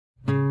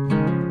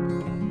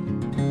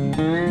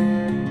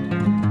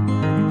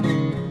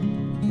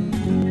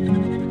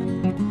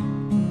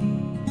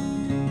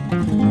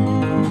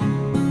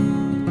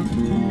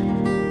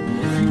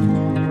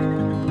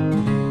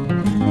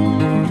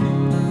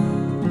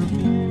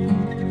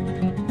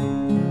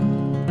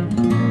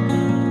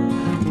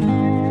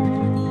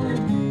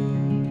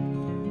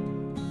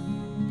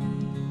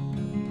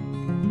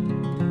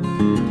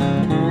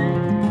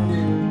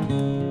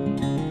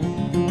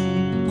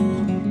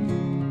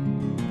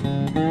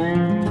It's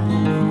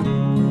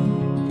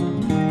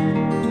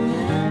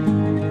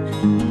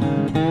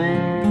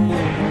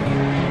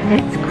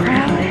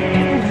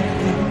crowded. I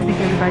think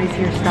everybody's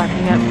here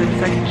stocking up for the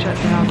second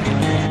shutdown.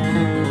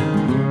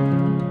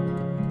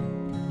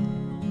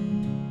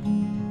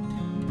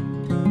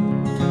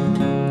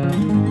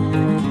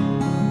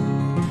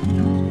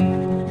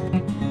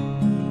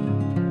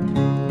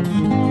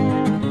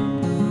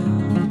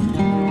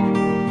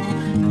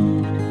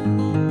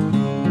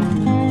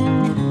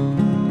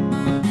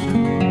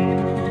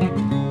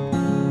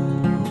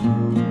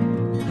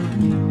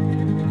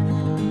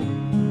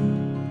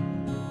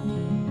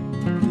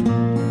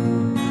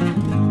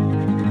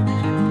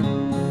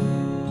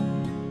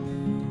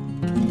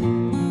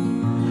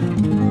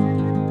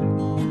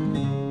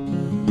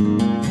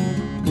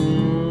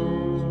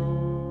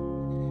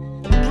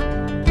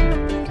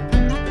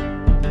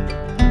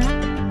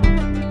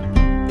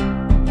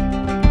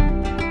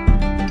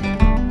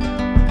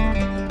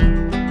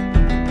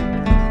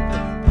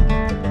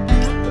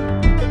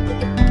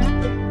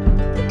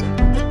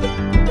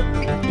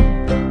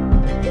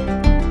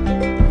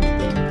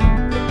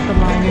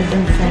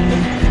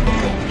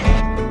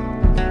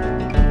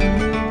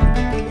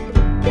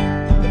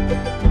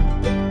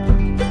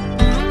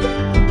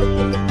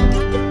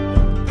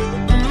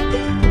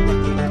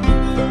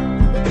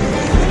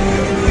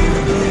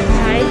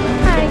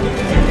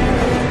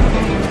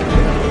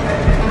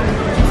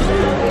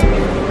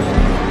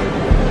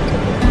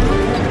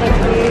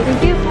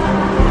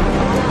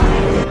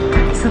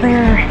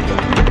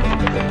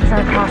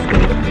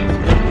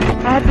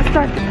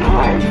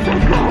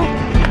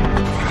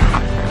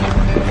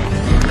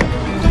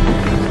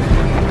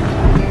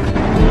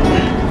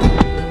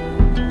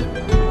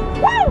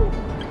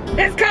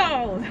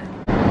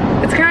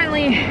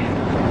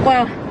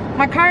 Well,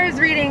 my car is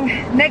reading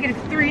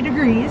 -3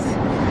 degrees,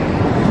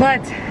 but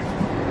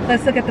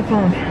let's look at the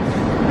phone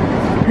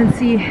and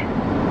see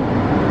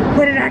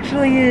what it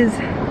actually is.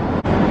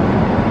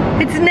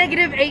 It's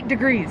 -8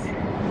 degrees.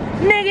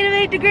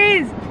 -8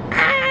 degrees!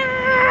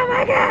 Ah,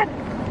 my God!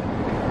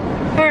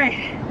 Alright,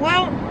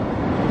 well,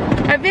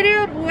 I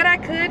videoed what I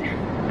could.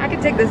 I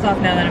can take this off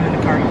now that I'm in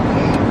the car.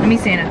 Let me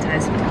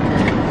sanitize.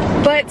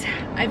 But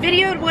I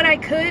videoed what I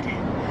could.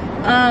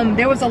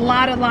 There was a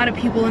lot of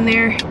people in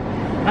there.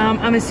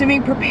 I'm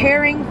assuming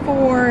preparing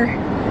for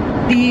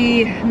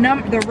the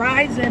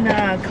rise in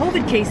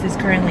COVID cases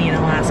currently in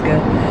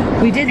Alaska.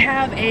 We did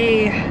have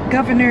a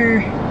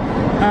governor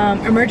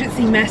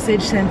emergency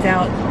message sent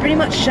out, pretty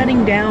much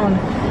shutting down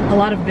a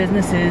lot of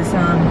businesses,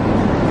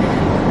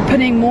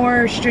 putting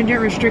more stringent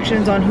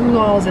restrictions on who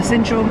all is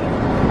essential.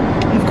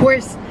 Of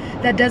course,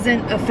 that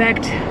doesn't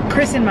affect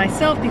Chris and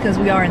myself because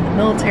we are in the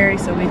military,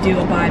 so we do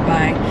abide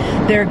by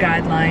their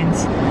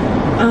guidelines.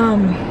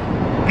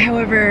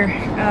 However,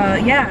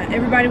 yeah,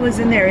 everybody was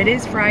in there. It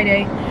is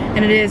Friday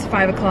and it is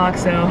 5 o'clock,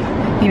 so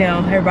you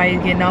know,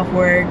 everybody's getting off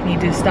work, need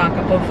to stock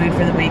up on food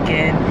for the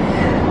weekend,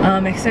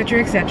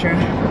 etc, etc.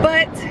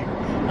 But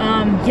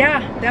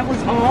yeah, that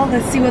was all.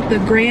 Let's see what the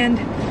grand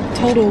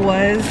total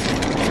was.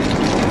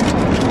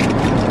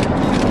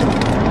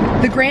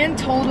 The grand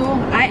total,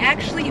 I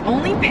actually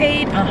only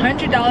paid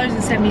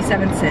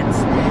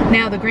 $100.77.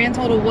 Now the grand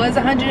total was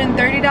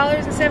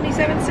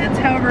 $130.77.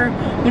 However,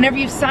 whenever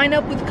you sign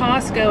up with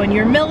Costco and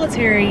you're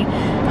military,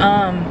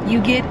 you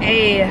get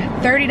a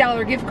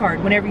 $30 gift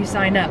card whenever you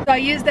sign up. So I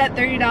used that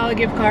 $30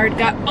 gift card,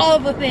 got all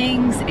the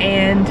things,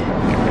 and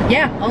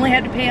yeah, only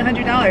had to pay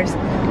 $100.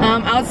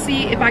 I'll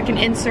see if I can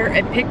insert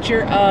a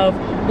picture of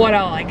what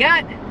all I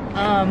got.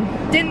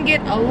 Didn't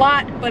get a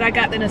lot, but I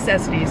got the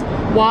necessities.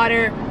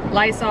 Water,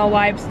 Lysol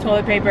wipes,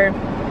 toilet paper,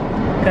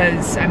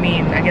 because I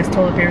mean, I guess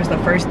toilet paper is the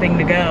first thing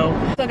to go.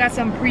 So I got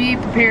some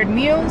pre-prepared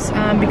meals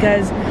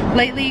because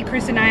lately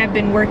Chris and I have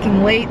been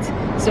working late,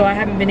 so I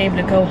haven't been able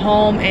to go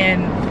home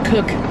and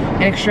cook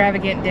an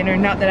extravagant dinner.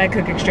 Not that I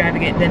cook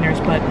extravagant dinners,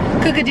 but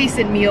cook a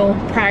decent meal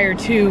prior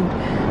to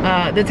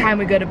the time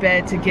we go to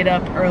bed to get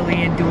up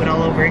early and do it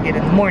all over again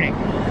in the morning.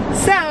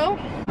 So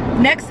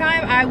next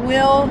time I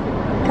will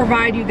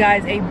provide you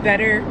guys a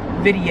better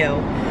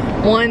video.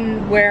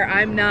 One where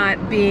I'm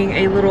not being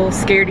a little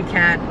scaredy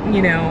cat,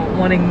 you know,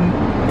 wanting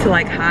to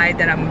like hide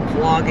that I'm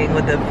vlogging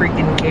with a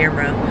freaking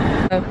camera.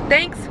 So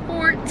thanks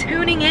for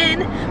tuning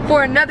in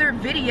for another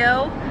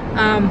video,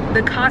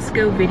 the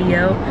Costco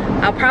video.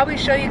 I'll probably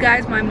show you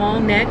guys my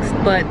mall next,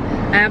 but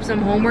I have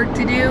some homework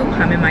to do.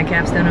 I'm in my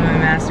capstone and my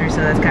master's,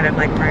 so that's kind of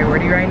like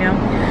priority right now.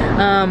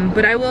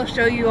 But I will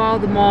show you all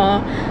the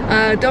mall.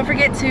 Don't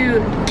forget to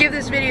give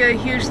this video a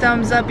huge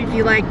thumbs up if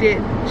you liked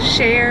it.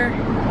 Share,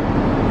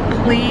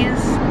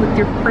 please, with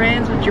your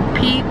friends, with your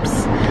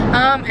peeps,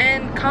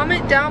 and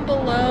comment down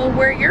below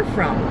where you're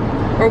from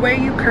or where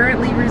you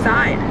currently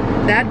reside.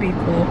 That'd be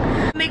cool.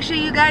 Make sure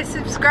you guys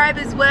subscribe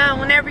as well.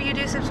 Whenever you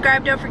do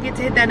subscribe, don't forget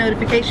to hit that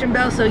notification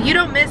bell so you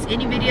don't miss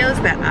any videos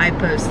that I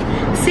post.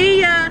 See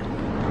ya!